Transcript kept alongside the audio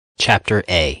Chapter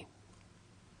A.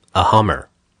 A Hummer.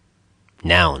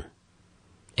 Noun.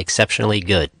 Exceptionally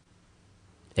good.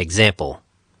 Example.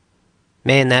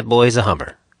 Man, that boy's a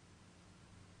Hummer.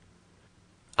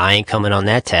 I ain't coming on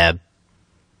that tab.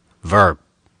 Verb.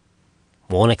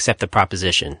 Won't accept the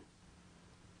proposition.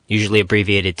 Usually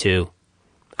abbreviated to,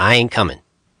 I ain't coming.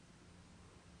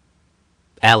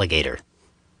 Alligator.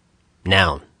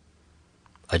 Noun.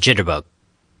 A jitterbug.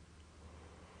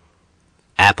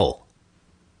 Apple.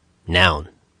 Noun.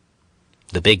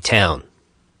 The big town.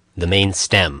 The main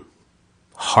stem.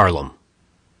 Harlem.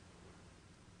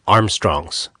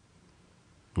 Armstrongs.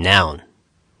 Noun.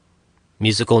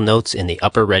 Musical notes in the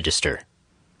upper register.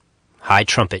 High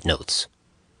trumpet notes.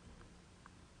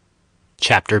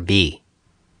 Chapter B.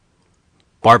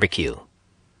 Barbecue.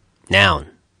 Noun.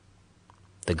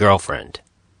 The girlfriend.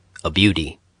 A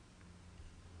beauty.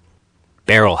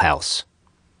 Barrel house.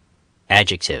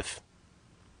 Adjective.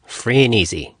 Free and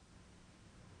easy.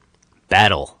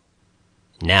 Battle.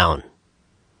 Noun.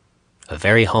 A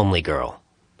very homely girl.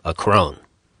 A crone.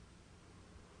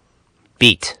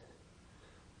 Beat.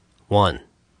 1.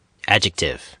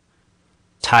 Adjective.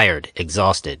 Tired,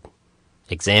 exhausted.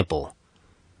 Example.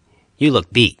 You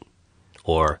look beat.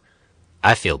 Or,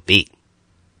 I feel beat.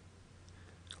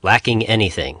 Lacking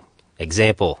anything.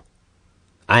 Example.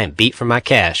 I am beat for my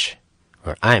cash.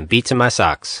 Or, I am beat to my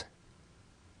socks.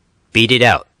 Beat it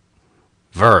out.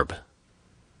 Verb.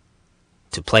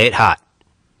 To play it hot.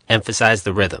 Emphasize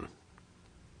the rhythm.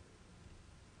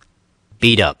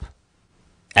 Beat up.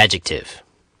 Adjective.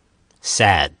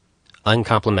 Sad.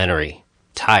 Uncomplimentary.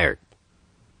 Tired.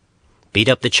 Beat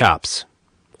up the chops.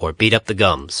 Or beat up the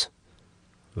gums.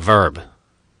 Verb.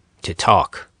 To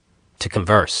talk. To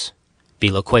converse. Be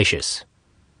loquacious.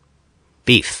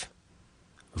 Beef.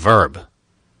 Verb.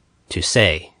 To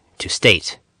say. To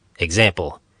state.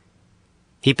 Example.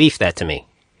 He beefed that to me.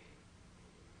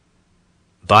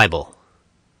 Bible.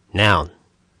 Noun.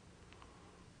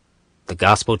 The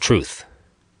gospel truth.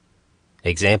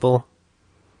 Example.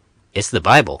 It's the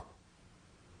Bible.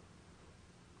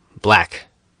 Black.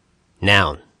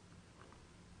 Noun.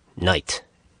 Night.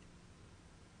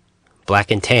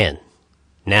 Black and tan.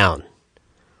 Noun.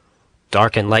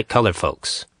 Dark and light colored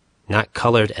folks, not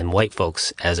colored and white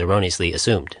folks as erroneously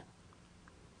assumed.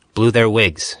 Blew their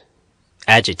wigs.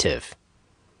 Adjective.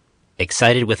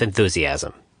 Excited with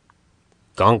enthusiasm.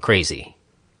 Gone crazy.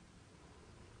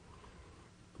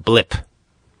 Blip.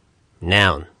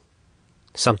 Noun.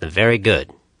 Something very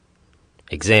good.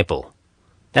 Example.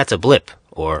 That's a blip,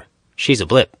 or she's a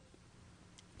blip.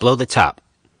 Blow the top.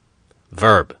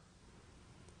 Verb.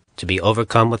 To be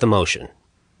overcome with emotion.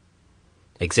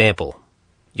 Example.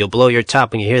 You'll blow your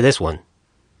top when you hear this one.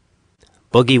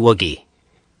 Boogie woogie.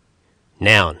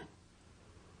 Noun.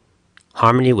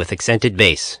 Harmony with accented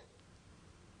bass.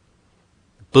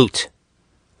 Boot.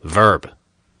 Verb.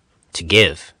 To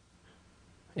give.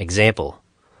 Example.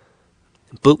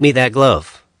 Boot me that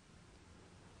glove.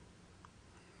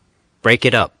 Break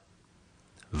it up.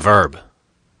 Verb.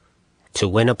 To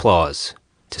win applause.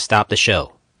 To stop the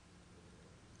show.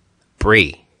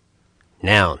 Brie.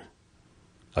 Noun.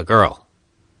 A girl.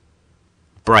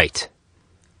 Bright.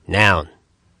 Noun.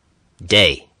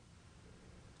 Day.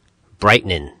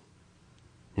 Brightening.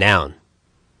 Noun.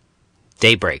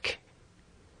 Daybreak.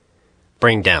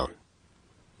 Bring down.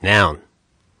 Noun.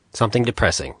 Something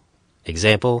depressing.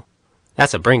 Example.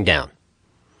 That's a bring down.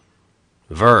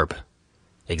 Verb.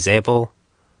 Example.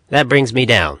 That brings me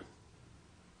down.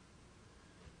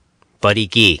 Buddy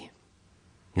Gee.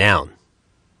 Noun.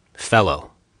 Fellow.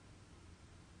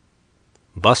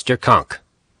 Bust your conch.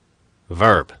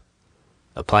 Verb.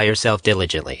 Apply yourself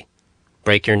diligently.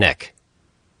 Break your neck.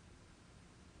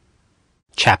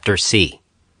 Chapter C.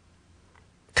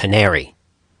 Canary.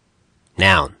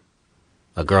 Noun.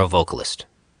 A girl vocalist.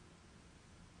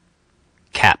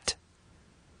 Capped.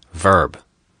 Verb.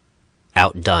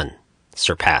 Outdone.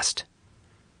 Surpassed.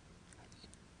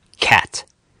 Cat.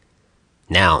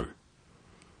 Noun.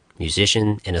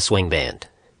 Musician in a swing band.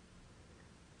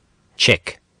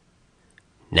 Chick.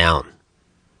 Noun.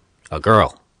 A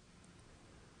girl.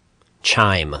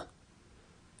 Chime.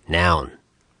 Noun.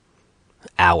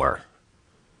 Hour.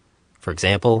 For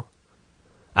example,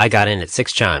 I got in at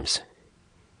 6 chimes.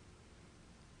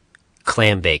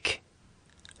 Clam bake.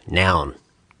 Noun.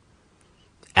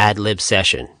 Ad-lib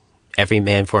session. Every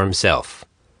man for himself.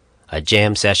 A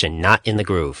jam session not in the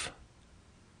groove.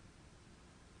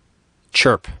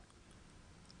 Chirp.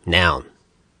 Noun.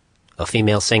 A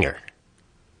female singer.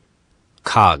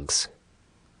 Cogs.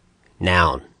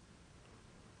 Noun.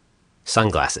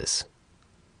 Sunglasses.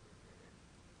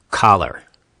 Collar.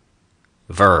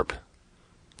 Verb.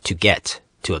 To get.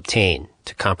 to obtain,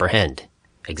 to comprehend.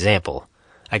 Example,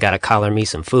 I gotta collar me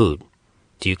some food.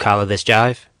 Do you collar this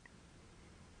jive?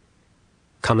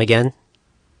 Come again?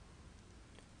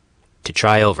 To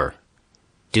try over.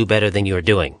 Do better than you are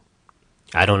doing.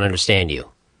 I don't understand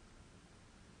you.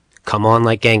 Come on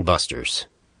like gangbusters,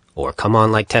 or come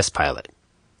on like test pilot.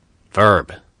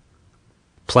 Verb.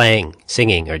 Playing,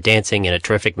 singing, or dancing in a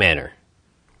terrific manner.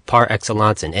 Par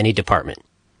excellence in any department.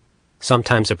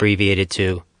 Sometimes abbreviated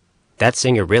to, that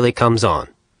singer really comes on.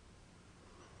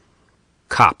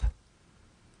 Cop.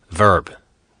 Verb.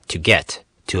 To get,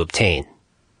 to obtain.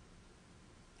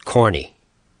 Corny.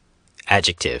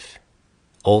 Adjective.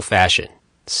 Old-fashioned,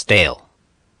 stale.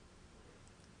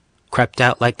 Crept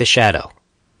out like the shadow.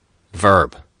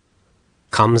 Verb.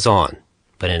 Comes on,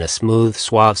 but in a smooth,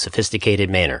 suave,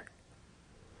 sophisticated manner.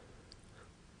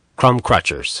 Crumb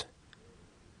crutchers.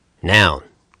 Noun.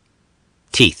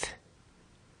 Teeth.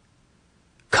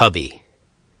 Cubby.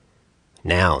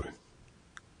 Noun.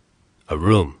 A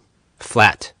room.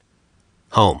 Flat.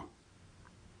 Home.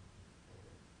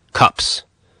 Cups.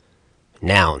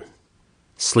 Noun.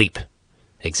 Sleep.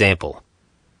 Example,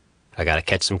 I gotta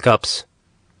catch some cups.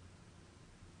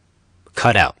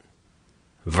 Cut out.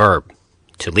 Verb,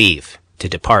 to leave, to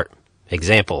depart.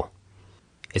 Example,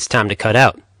 it's time to cut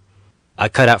out. I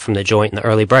cut out from the joint in the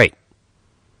early bright.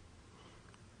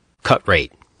 Cut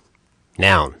rate.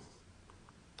 Noun,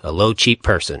 a low cheap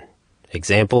person.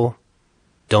 Example,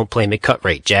 don't play me cut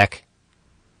rate, Jack.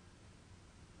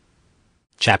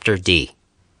 Chapter D.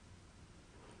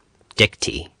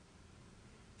 Dictee.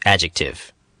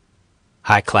 Adjective.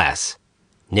 High class.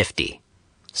 Nifty.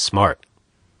 Smart.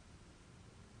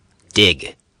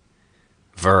 Dig.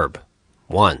 Verb.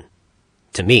 1.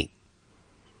 To meet.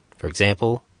 For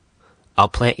example, I'll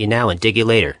plant you now and dig you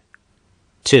later.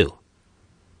 2.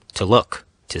 To look.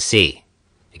 To see.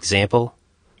 Example,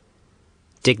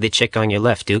 dig the chick on your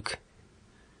left, Duke.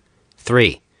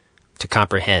 3. To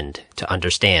comprehend. To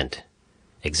understand.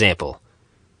 Example,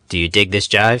 do you dig this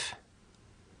jive?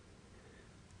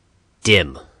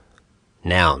 Dim.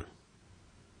 Noun.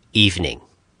 Evening.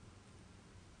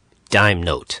 Dime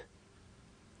note.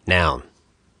 Noun.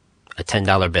 A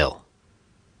 $10 bill.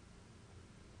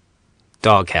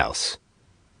 Doghouse.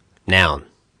 Noun.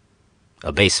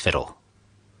 A bass fiddle.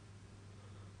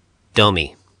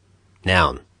 Dummy.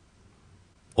 Noun.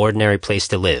 Ordinary place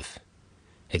to live.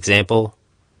 Example,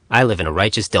 I live in a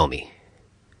righteous dummy.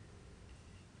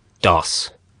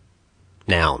 Doss.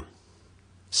 Noun.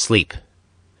 Sleep.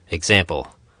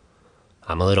 Example,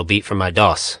 I'm a little beat from my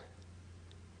doss.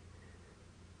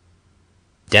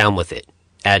 Down with it.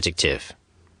 Adjective.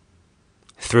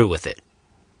 Through with it.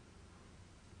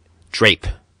 Drape.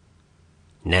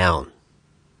 Noun.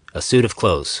 A suit of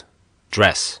clothes.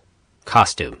 Dress.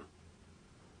 Costume.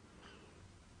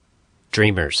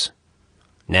 Dreamers.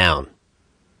 Noun.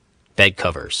 Bed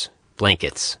covers.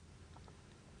 Blankets.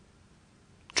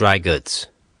 Dry goods.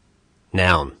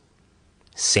 Noun.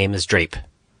 Same as drape.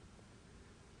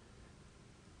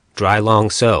 Dry long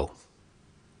sew.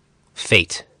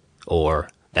 Fate, or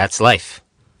that's life,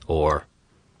 or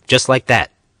just like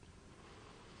that.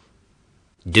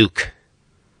 Duke.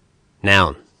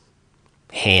 Noun.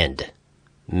 Hand.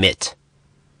 Mitt.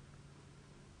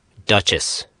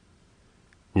 Duchess.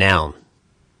 Noun.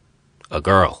 A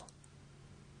girl.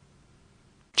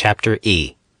 Chapter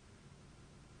E.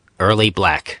 Early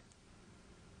black.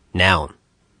 Noun.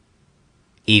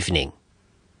 Evening.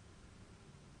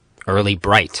 Early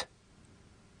bright.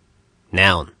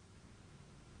 Noun.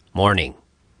 Morning.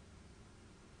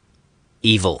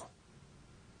 Evil.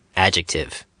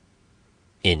 Adjective.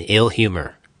 In ill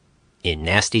humor. In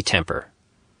nasty temper.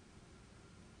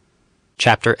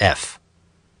 Chapter F.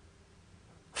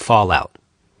 Fallout.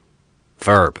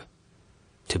 Verb.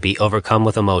 To be overcome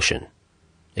with emotion.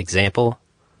 Example,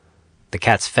 the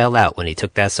cats fell out when he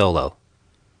took that solo.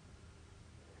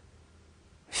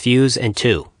 Fuse and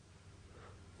two.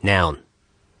 Noun.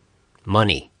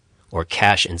 Money, or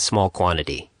cash in small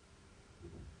quantity.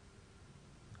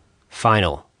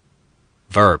 Final.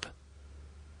 Verb.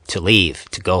 To leave,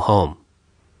 to go home.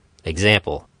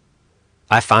 Example,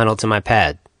 I finaled to my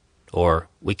pad, or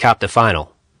we copped a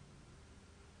final.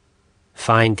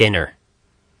 Fine dinner.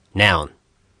 Noun.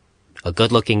 A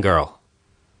good-looking girl.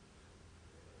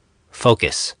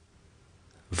 Focus.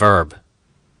 Verb.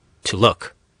 To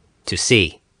look, to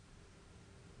see.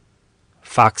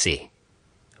 Foxy.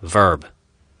 Verb.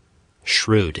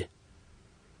 Shrewd.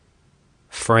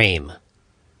 Frame.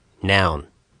 Noun.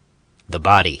 The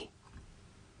body.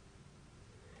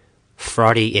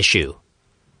 Fraudy issue.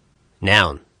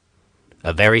 Noun.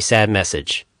 A very sad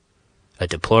message. A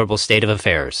deplorable state of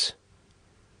affairs.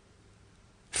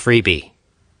 Freebie.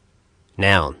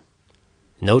 Noun.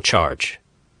 No charge.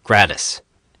 Gratis.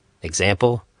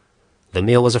 Example, the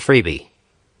meal was a freebie.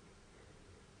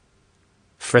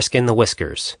 Friskin' the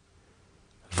whiskers.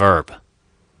 Verb.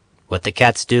 What the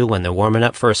cats do when they're warming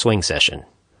up for a swing session.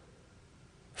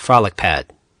 Frolic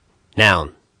pad.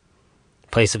 Noun.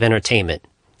 Place of entertainment,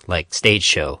 like stage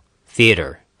show,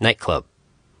 theater, nightclub.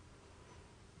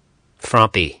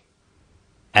 Frompy.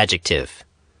 Adjective.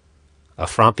 A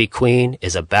frompy queen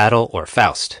is a battle or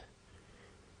Faust.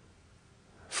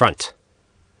 Front.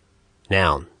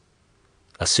 Noun.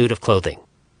 A suit of clothing.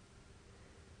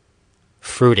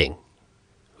 Fruiting.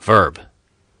 Verb.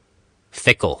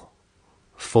 Fickle.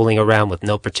 Fooling around with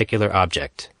no particular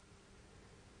object.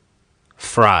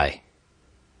 Fry.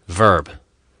 Verb.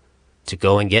 To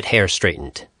go and get hair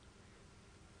straightened.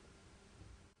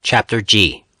 Chapter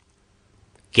G.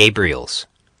 Gabriels.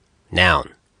 Noun.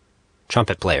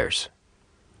 Trumpet players.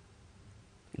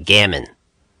 Gammon.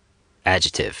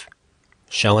 Adjective.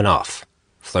 Showing off.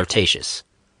 Flirtatious.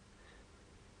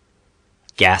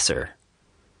 Gasser.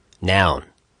 Noun.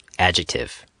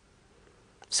 Adjective.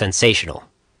 Sensational.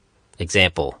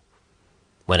 Example.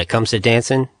 When it comes to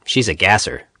dancing, she's a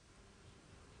gasser.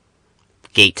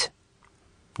 Gate.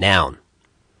 Noun.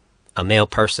 A male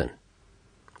person.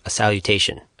 A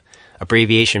salutation.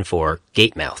 Abbreviation for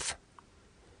gate mouth.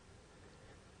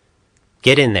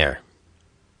 Get in there.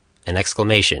 An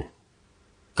exclamation.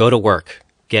 Go to work.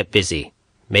 Get busy.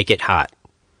 Make it hot.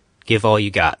 Give all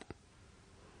you got.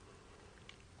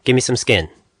 Give me some skin.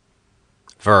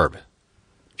 Verb.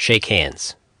 Shake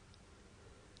hands.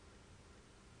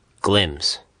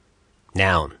 Glims.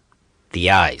 Noun. The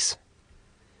eyes.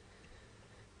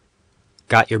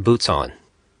 Got your boots on.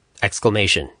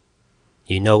 Exclamation.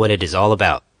 You know what it is all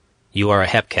about. You are a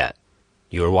hepcat.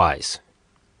 You are wise.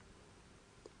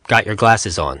 Got your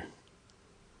glasses on.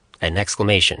 An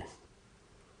exclamation.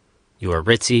 You are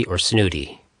ritzy or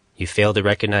snooty. You fail to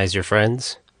recognize your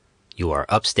friends. You are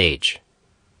upstage.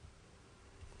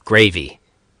 Gravy.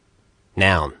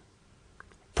 Noun.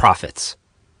 Profits.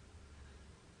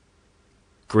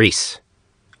 Grease.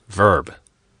 Verb.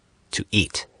 To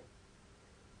eat.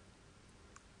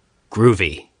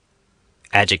 Groovy.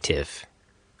 Adjective.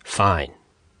 Fine.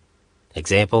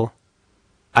 Example.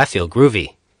 I feel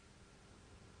groovy.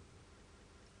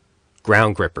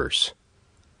 Ground grippers.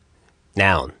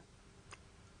 Noun.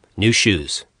 New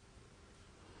shoes.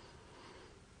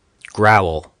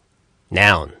 Growl.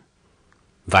 Noun.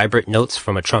 Vibrant notes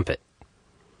from a trumpet.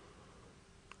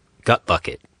 Gut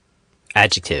bucket.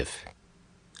 Adjective.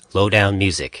 Low down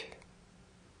music.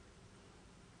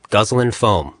 Guzzlin'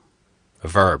 foam.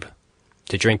 Verb.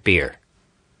 To drink beer.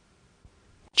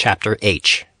 Chapter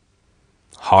H.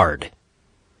 Hard.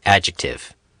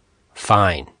 Adjective.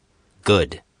 Fine.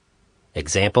 Good.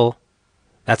 Example.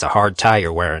 That's a hard tie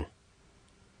you're wearing.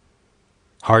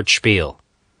 Hard spiel.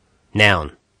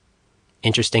 Noun.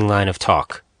 Interesting line of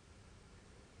talk.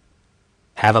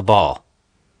 Have a ball.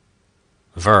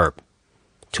 Verb.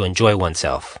 To enjoy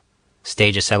oneself.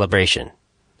 Stage a celebration.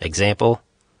 Example.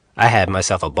 I had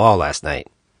myself a ball last night.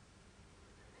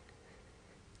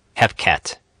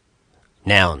 Hepcat.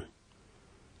 Noun.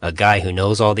 A guy who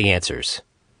knows all the answers.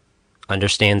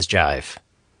 Understands jive.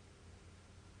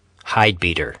 Hide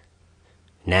beater.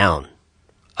 Noun.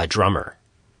 A drummer.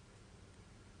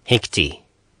 Hinkty.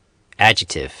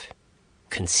 Adjective.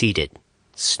 Conceited.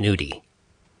 Snooty.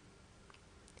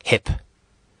 Hip.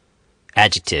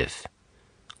 Adjective.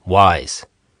 Wise.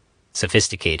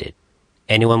 Sophisticated.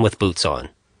 Anyone with boots on.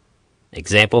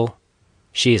 Example.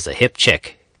 She is a hip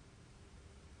chick.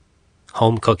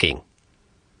 Home cooking.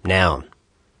 Noun.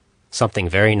 Something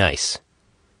very nice.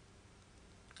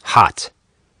 Hot.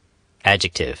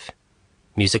 Adjective.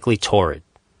 Musically torrid.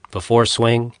 Before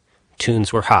swing,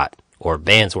 tunes were hot, or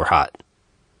bands were hot.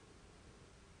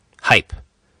 Hype.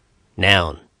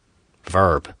 Noun.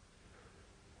 Verb.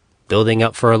 Building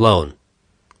up for a loan.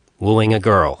 Wooing a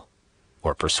girl,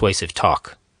 or persuasive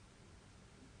talk.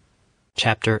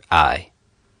 Chapter I.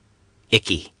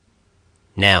 Icky.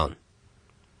 Noun.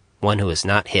 One who is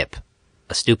not hip.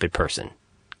 A stupid person.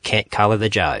 Can't collar the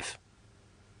jive.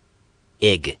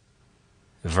 Ig.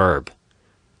 Verb.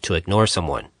 To ignore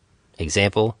someone.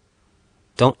 Example.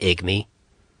 Don't ig me.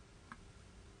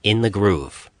 In the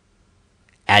groove.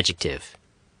 Adjective.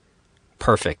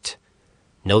 Perfect.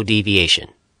 No deviation.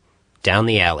 Down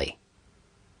the alley.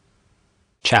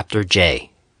 Chapter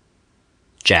J.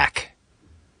 Jack.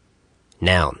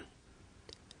 Noun.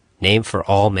 Name for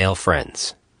all male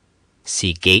friends.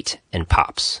 See gate and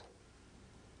pops.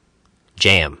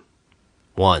 Jam.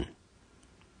 1.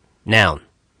 Noun.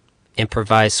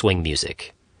 Improvised swing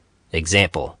music.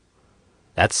 Example.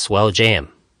 That's swell jam.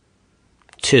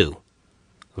 2.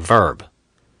 Verb.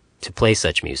 To play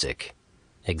such music.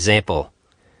 Example,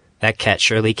 that cat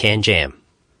surely can jam.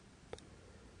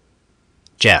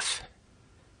 Jeff.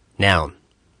 Noun.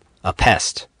 A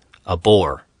pest, a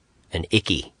bore, an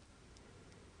icky.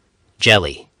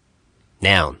 Jelly.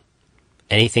 Noun.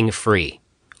 Anything free,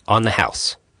 on the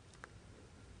house.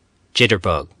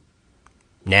 Jitterbug.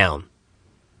 Noun.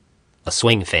 A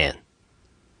swing fan.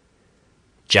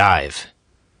 Jive.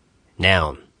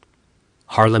 Noun.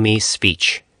 Harlemese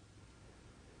speech.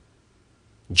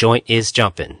 Joint is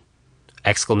jumpin'.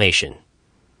 Exclamation.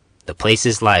 The place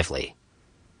is lively.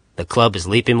 The club is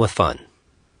leaping with fun.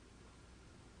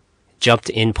 Jumped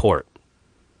in port.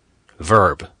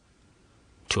 Verb.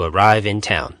 To arrive in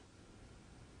town.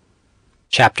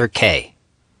 Chapter K.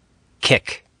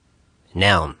 Kick.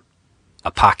 Noun.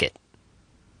 A pocket.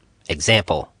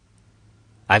 Example.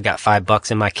 I've got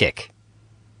 $5 in my kick.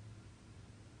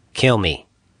 Kill me.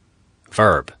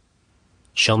 Verb.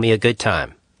 Show me a good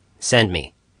time. Send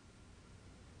me.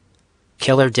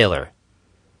 Killer diller.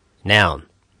 Noun.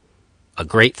 A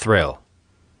great thrill.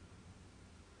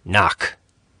 Knock.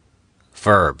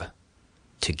 Verb.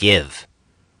 To give.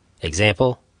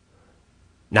 Example.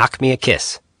 Knock me a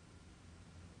kiss.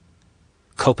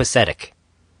 Copacetic.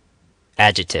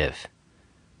 Adjective.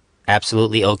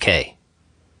 Absolutely okay.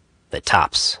 The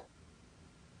tops.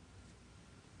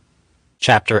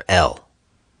 Chapter L.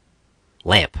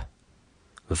 Lamp.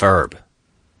 Verb.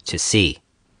 To see.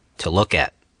 To look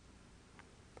at.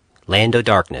 Land o'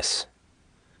 darkness.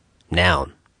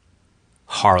 Noun.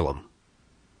 Harlem.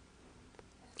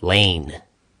 Lane.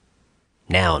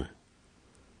 Noun.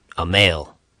 A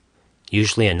male.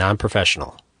 Usually a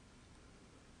non-professional.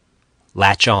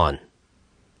 Latch on.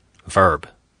 Verb.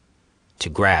 To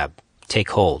grab,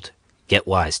 take hold, get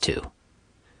wise to.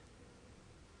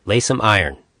 Lay some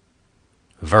iron.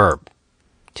 Verb.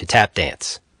 To tap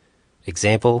dance.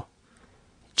 Example.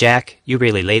 Jack, you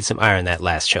really laid some iron that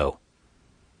last show.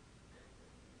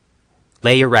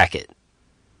 Lay your racket.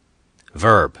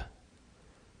 Verb.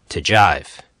 To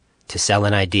jive. To sell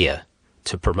an idea.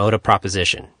 To promote a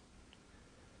proposition.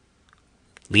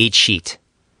 Lead sheet.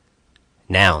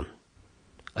 Noun.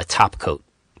 A top coat.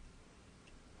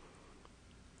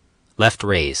 Left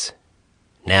raise.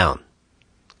 Noun.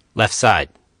 Left side.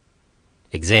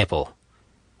 Example.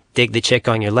 Dig the chick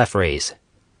on your left raise.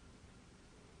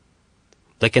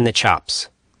 Licking the chops.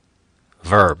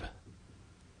 Verb.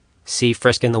 See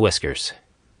frisking the whiskers.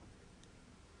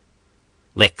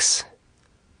 Licks.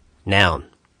 Noun.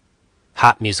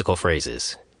 Hot musical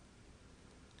phrases.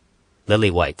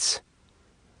 Lily whites.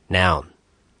 Noun.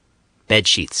 Bed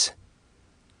sheets.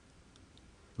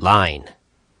 Line.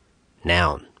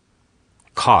 Noun.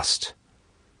 Cost.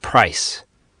 Price.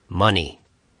 Money.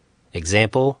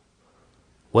 Example.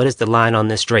 What is the line on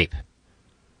this drape?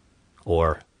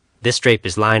 Or, this drape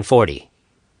is line 40.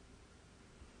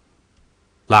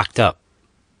 Locked up.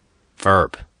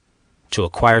 Verb. To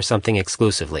acquire something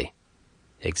exclusively.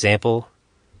 Example.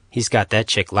 He's got that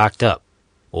chick locked up.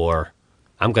 Or,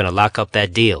 I'm gonna lock up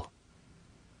that deal.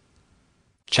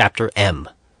 Chapter M.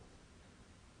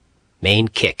 Main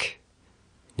kick.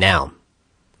 Noun.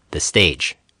 The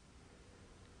stage.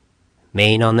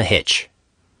 Main on the hitch.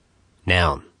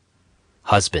 Noun.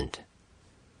 Husband.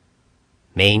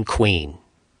 Main queen.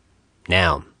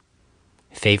 Noun.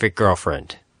 Favorite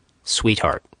girlfriend.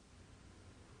 Sweetheart.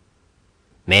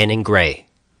 Man in gray.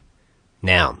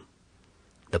 Noun.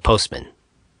 The postman.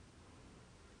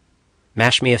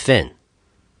 Mash me a fin.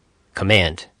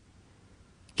 Command.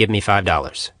 Give me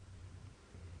 $5.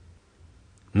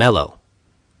 Mellow.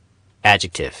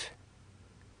 Adjective.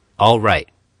 All right.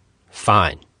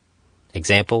 Fine.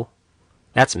 Example.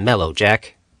 That's mellow,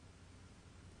 Jack.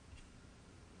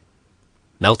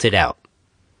 Melted out.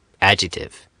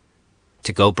 Adjective.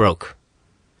 To go broke.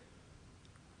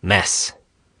 Mess.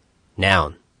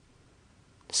 Noun.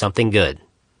 Something good.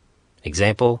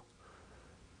 Example.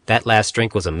 That last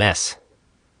drink was a mess.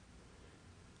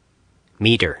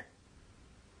 Meter.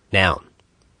 Noun.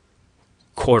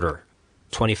 Quarter.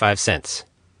 25 cents.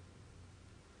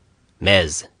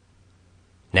 Mez.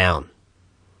 Noun.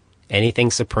 Anything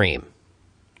supreme.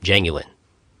 Genuine.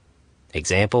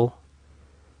 Example.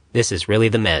 This is really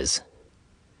the mez.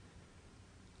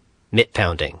 Mitt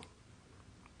pounding.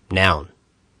 Noun.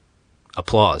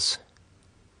 Applause.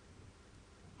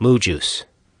 Moo juice.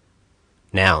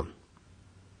 Noun.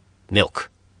 Milk.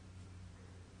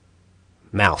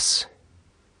 Mouse.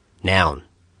 Noun.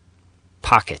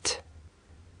 Pocket.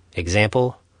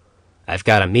 Example. I've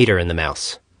got a meter in the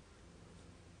mouse.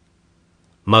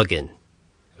 Muggin.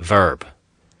 Verb.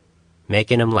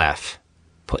 Making 'em laugh.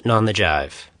 putting on the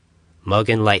jive,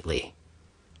 mugging lightly,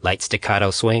 light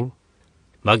staccato swing,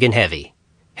 mugging heavy,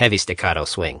 heavy staccato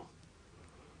swing.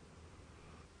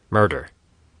 Murder.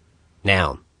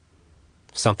 Noun.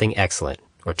 Something excellent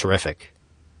or terrific.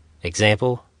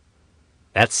 Example,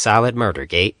 that's solid murder,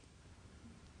 Gate.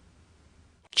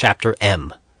 Chapter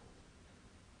M.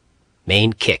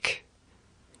 Main kick.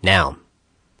 Noun.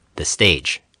 The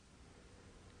stage.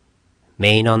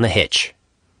 Main on the hitch.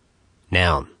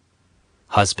 Noun.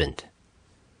 Husband.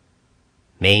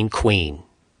 Main queen.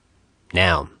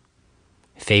 Noun.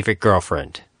 Favorite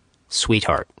girlfriend.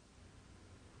 Sweetheart.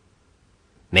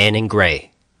 Man in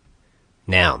gray.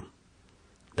 Noun.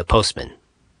 The postman.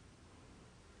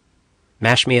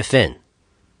 Mash me a fin.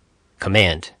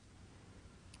 Command.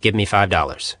 Give me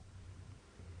 $5.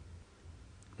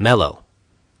 Mellow.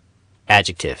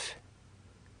 Adjective.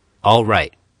 All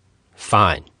right.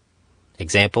 Fine.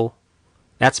 Example,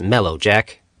 that's mellow,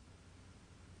 Jack.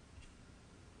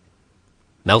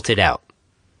 Melted out.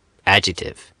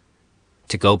 Adjective.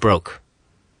 To go broke.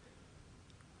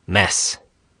 Mess.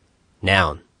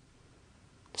 Noun.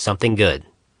 Something good.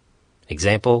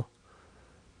 Example,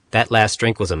 that last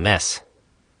drink was a mess.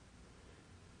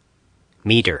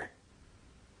 Meter.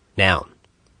 Noun.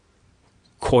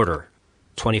 Quarter.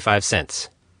 25 cents.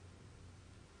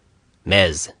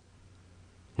 Mez.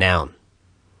 Noun.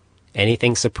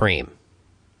 Anything supreme.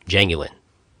 Genuine.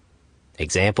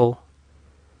 Example,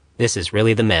 this is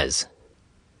really the mez.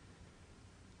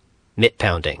 Mitt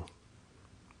pounding.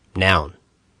 Noun.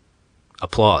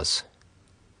 Applause.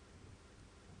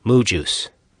 Moo juice.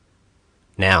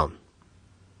 Noun.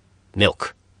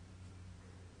 Milk.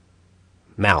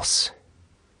 Mouse.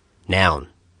 Noun.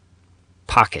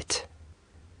 Pocket.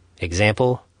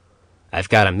 Example, I've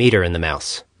got a meter in the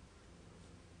mouse.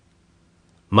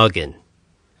 Muggin'.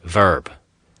 Verb.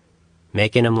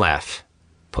 Making 'em laugh.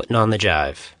 Putting on the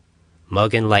jive.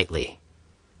 Muggin' lightly.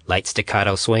 Light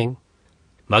staccato swing.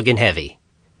 Muggin' heavy.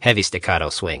 Heavy staccato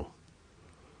swing.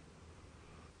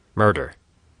 Murder.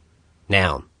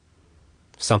 Noun.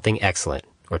 Something excellent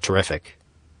or terrific.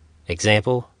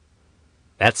 Example,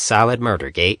 that's solid murder,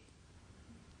 Gate.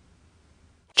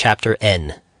 Chapter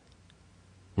N.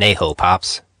 Nay-ho,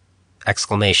 Pops.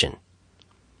 Exclamation.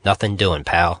 Nothing doing,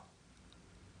 pal.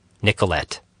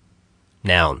 Nicolette.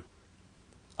 Noun.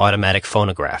 Automatic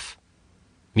phonograph.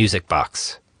 Music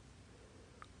box.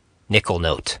 Nickel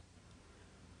note.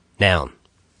 Noun.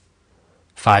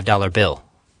 $5 bill.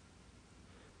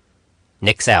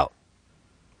 Nix out.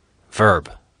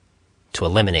 Verb. To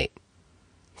eliminate.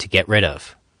 To get rid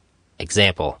of.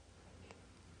 Example,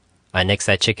 I nixed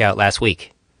that chick out last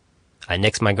week. I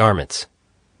nixed my garments.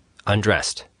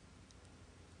 Undressed.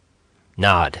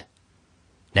 Nod.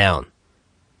 Noun.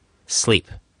 Sleep.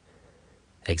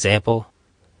 Example,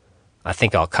 I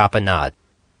think I'll cop a nod.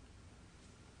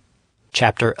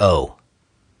 Chapter O.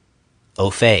 Au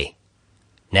fait.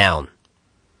 Noun.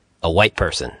 A white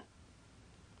person.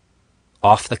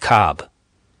 Off the cob.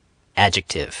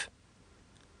 Adjective.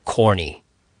 Corny.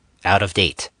 Out of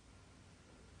date.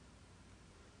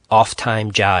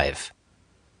 Off-time jive.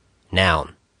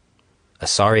 Noun. A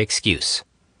sorry excuse.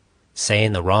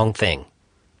 Saying the wrong thing.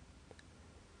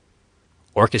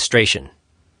 Orchestration.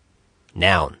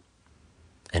 Noun.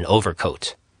 An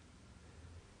overcoat.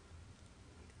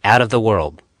 Out of the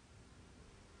world.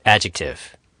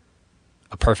 Adjective.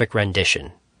 A perfect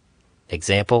rendition.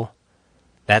 Example,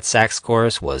 that sax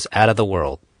chorus was out of the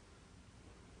world.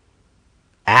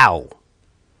 Ow!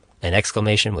 An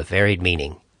exclamation with varied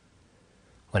meaning.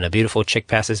 When a beautiful chick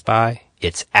passes by,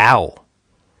 it's ow.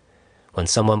 When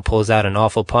someone pulls out an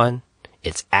awful pun,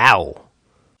 it's ow.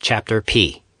 Chapter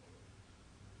P.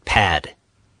 Pad.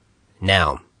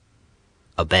 Noun.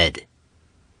 A bed.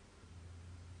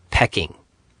 Pecking.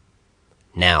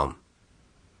 Noun.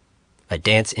 A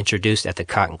dance introduced at the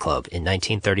Cotton Club in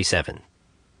 1937.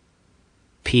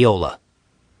 Piola.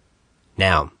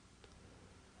 Noun.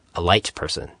 A light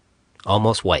person,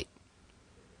 almost white.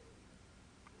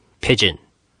 Pigeon.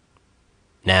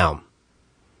 Noun.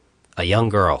 A young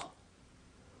girl.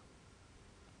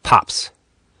 Pops.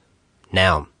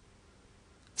 Noun.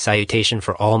 Salutation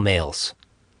for all males.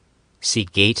 See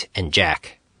Gate and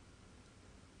Jack.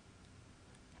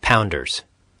 Pounders.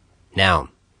 Noun.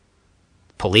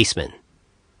 Policeman.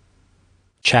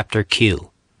 Chapter Q.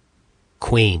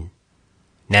 Queen.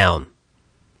 Noun.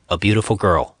 A beautiful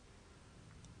girl.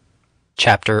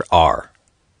 Chapter R.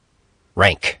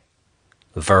 Rank.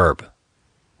 Verb.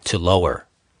 To lower.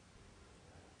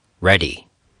 Ready.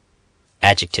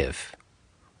 Adjective.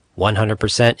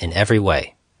 100% in every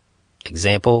way.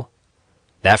 Example,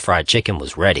 that fried chicken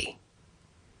was ready.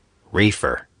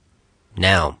 Reefer.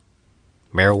 Noun.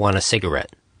 marijuana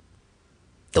cigarette.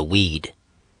 The weed,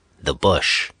 the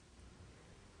bush.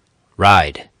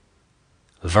 Ride,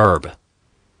 verb,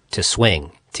 to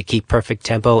swing, to keep perfect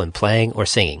tempo in playing or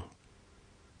singing.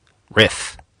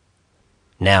 Riff,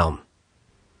 noun,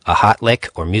 a hot lick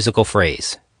or musical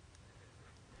phrase.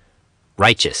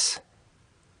 Righteous,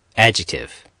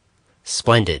 adjective,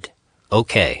 splendid,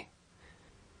 okay.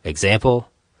 Example,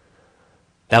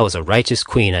 that was a righteous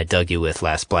queen I dug you with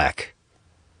last black.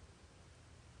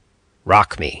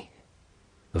 Rock me,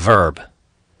 verb,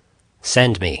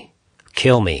 send me,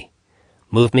 kill me,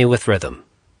 move me with rhythm.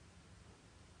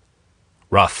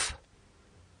 Rough,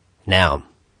 noun,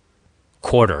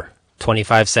 quarter,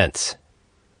 25 cents.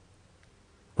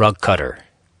 Rug cutter,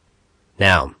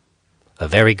 noun, a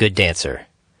very good dancer,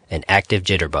 an active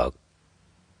jitterbug.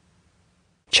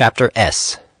 Chapter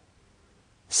S.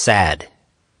 Sad,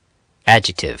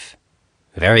 adjective,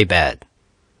 very bad.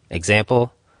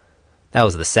 Example, that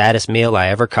was the saddest meal I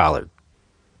ever collared.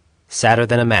 Sadder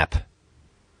than a map.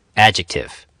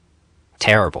 Adjective,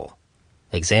 terrible.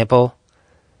 Example,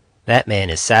 that man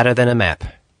is sadder than a map.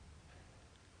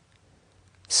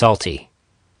 Salty,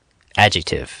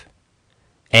 adjective,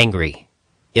 angry,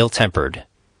 ill-tempered.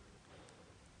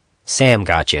 Sam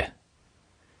gotcha.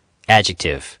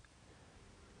 Adjective,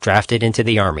 drafted into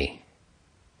the army.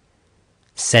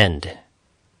 Send,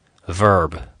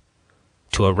 verb,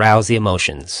 to arouse the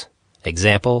emotions.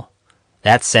 Example,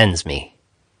 that sends me.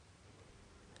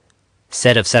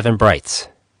 Set of 7 brights.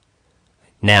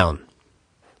 Noun,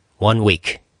 1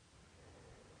 week.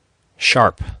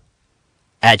 Sharp,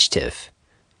 adjective,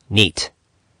 neat,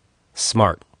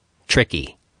 smart,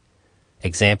 tricky.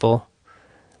 Example,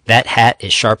 that hat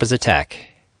is sharp as a tack.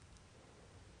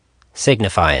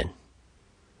 Signifying,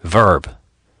 verb,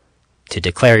 to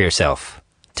declare yourself,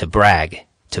 to brag,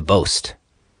 to boast.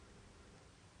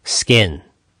 Skin,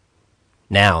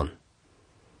 noun,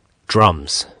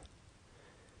 drums.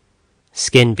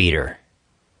 Skin beater,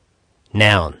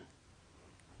 noun,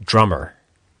 drummer.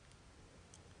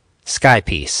 Sky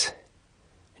piece,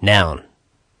 noun,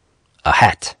 a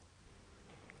hat.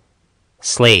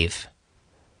 Slave,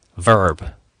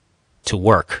 verb, to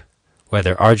work,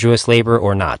 whether arduous labor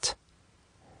or not.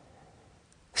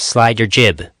 Slide your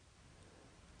jib,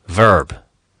 verb,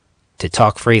 to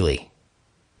talk freely.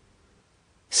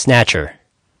 Snatcher,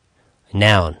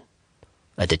 noun,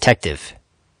 a detective.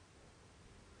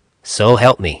 So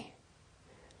help me,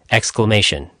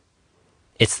 exclamation,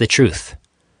 it's the truth,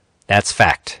 that's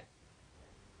fact.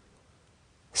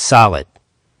 Solid,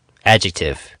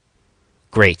 adjective,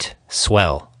 great,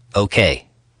 swell, okay.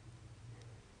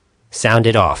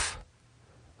 Sounded off,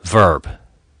 verb,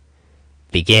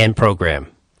 began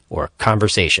program or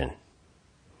conversation.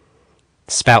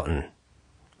 Spoutin',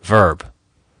 verb,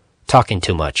 talking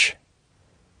too much.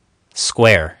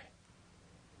 Square,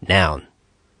 noun,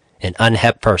 an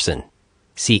unhep person.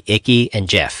 See Icky and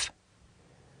Jeff.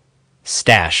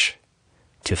 Stash,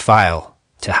 to file,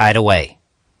 to hide away.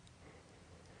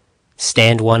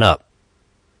 Stand one up,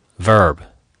 verb,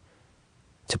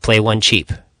 to play one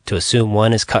cheap, to assume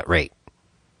one is cut rate.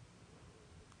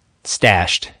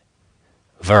 Stashed,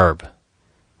 verb,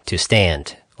 to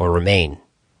stand or remain.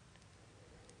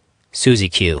 Susie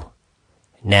Q,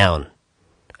 noun,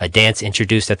 a dance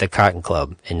introduced at the Cotton Club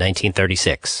in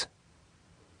 1936.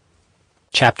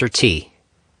 Chapter T.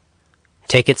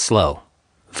 Take it slow,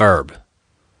 verb,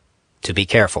 to be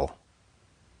careful.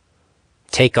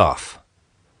 Take off,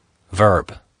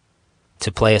 verb,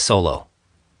 to play a solo.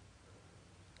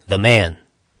 The man,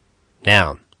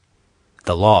 noun,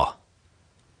 the law.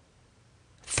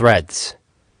 Threads,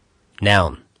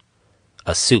 noun,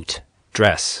 a suit,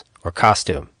 dress, or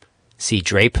costume. See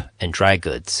drape and dry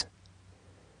goods.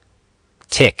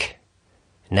 Tick,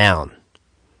 noun,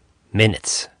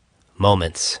 minutes,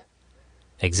 moments.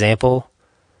 Example,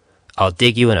 I'll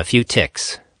dig you in a few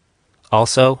ticks.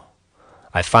 Also,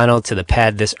 I finaled to the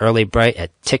pad this early bright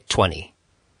at tick 20.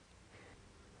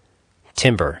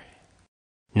 Timber,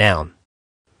 noun,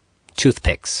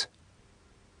 toothpicks.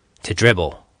 To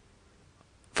dribble,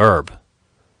 verb,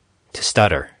 to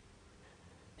stutter.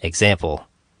 Example,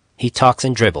 he talks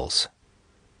and dribbles.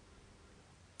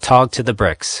 Tog to the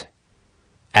bricks,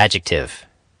 adjective,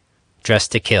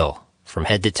 dressed to kill, from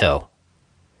head to toe.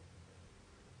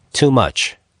 Too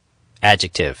much,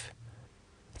 adjective,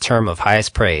 term of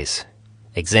highest praise.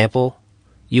 Example,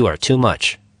 you are too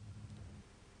much.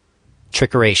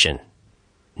 Trickeration,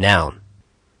 noun,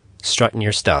 strutting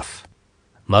your stuff,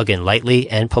 mugging lightly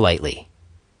and politely.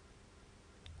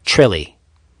 Trilly,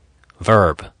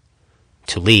 verb,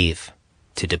 to leave,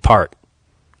 to depart.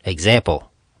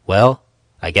 Example, well,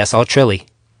 I guess I'll trilly.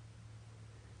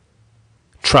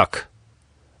 Truck.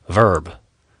 Verb.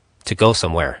 To go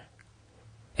somewhere.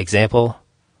 Example,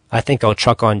 I think I'll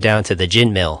truck on down to the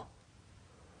gin mill.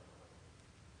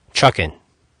 Truckin'.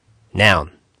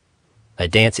 Noun. A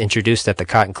dance introduced at the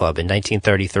Cotton Club in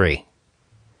 1933.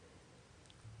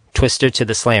 Twister to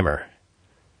the slammer.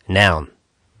 Noun.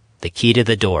 The key to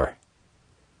the door.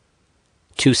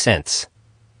 2 cents.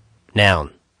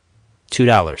 Noun.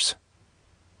 $2.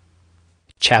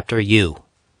 Chapter U.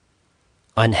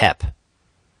 Unhep.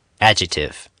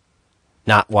 Adjective.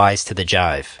 Not wise to the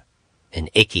jive. An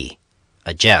icky.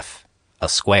 A Jeff. A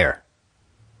square.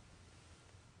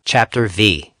 Chapter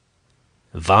V.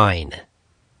 Vine.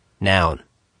 Noun.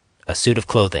 A suit of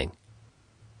clothing.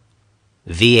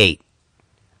 V8.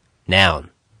 Noun.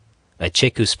 A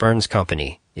chick who spurns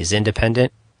company, is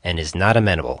independent, and is not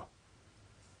amenable.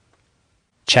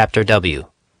 Chapter W.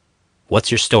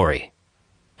 What's your story?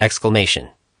 Exclamation.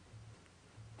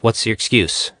 What's your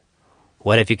excuse?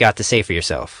 What have you got to say for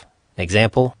yourself?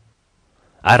 Example,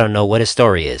 I don't know what his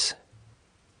story is.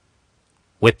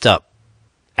 Whipped up.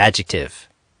 Adjective.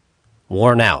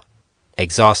 Worn out.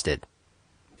 Exhausted.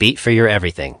 Beat for your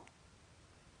everything.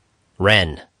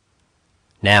 Wren.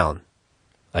 Noun.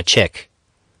 A chick.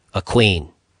 A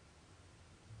queen.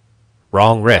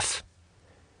 Wrong riff.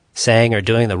 Saying or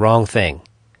doing the wrong thing.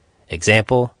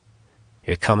 Example,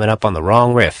 you're coming up on the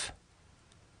wrong riff.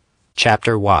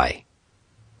 Chapter Y.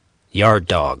 Yard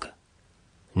dog.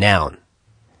 Noun.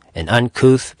 An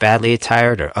uncouth, badly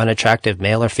attired, or unattractive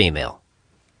male or female.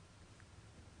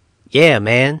 Yeah,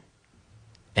 man.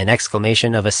 An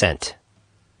exclamation of assent.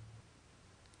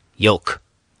 Yoke.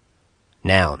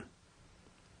 Noun.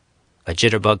 A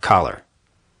jitterbug collar.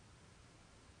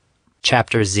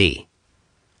 Chapter Z.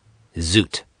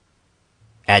 Zoot.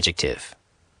 Adjective.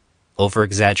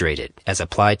 Over-exaggerated as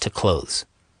applied to clothes.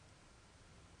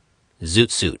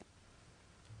 Zoot suit.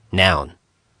 Noun.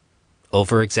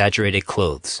 Over-exaggerated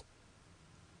clothes.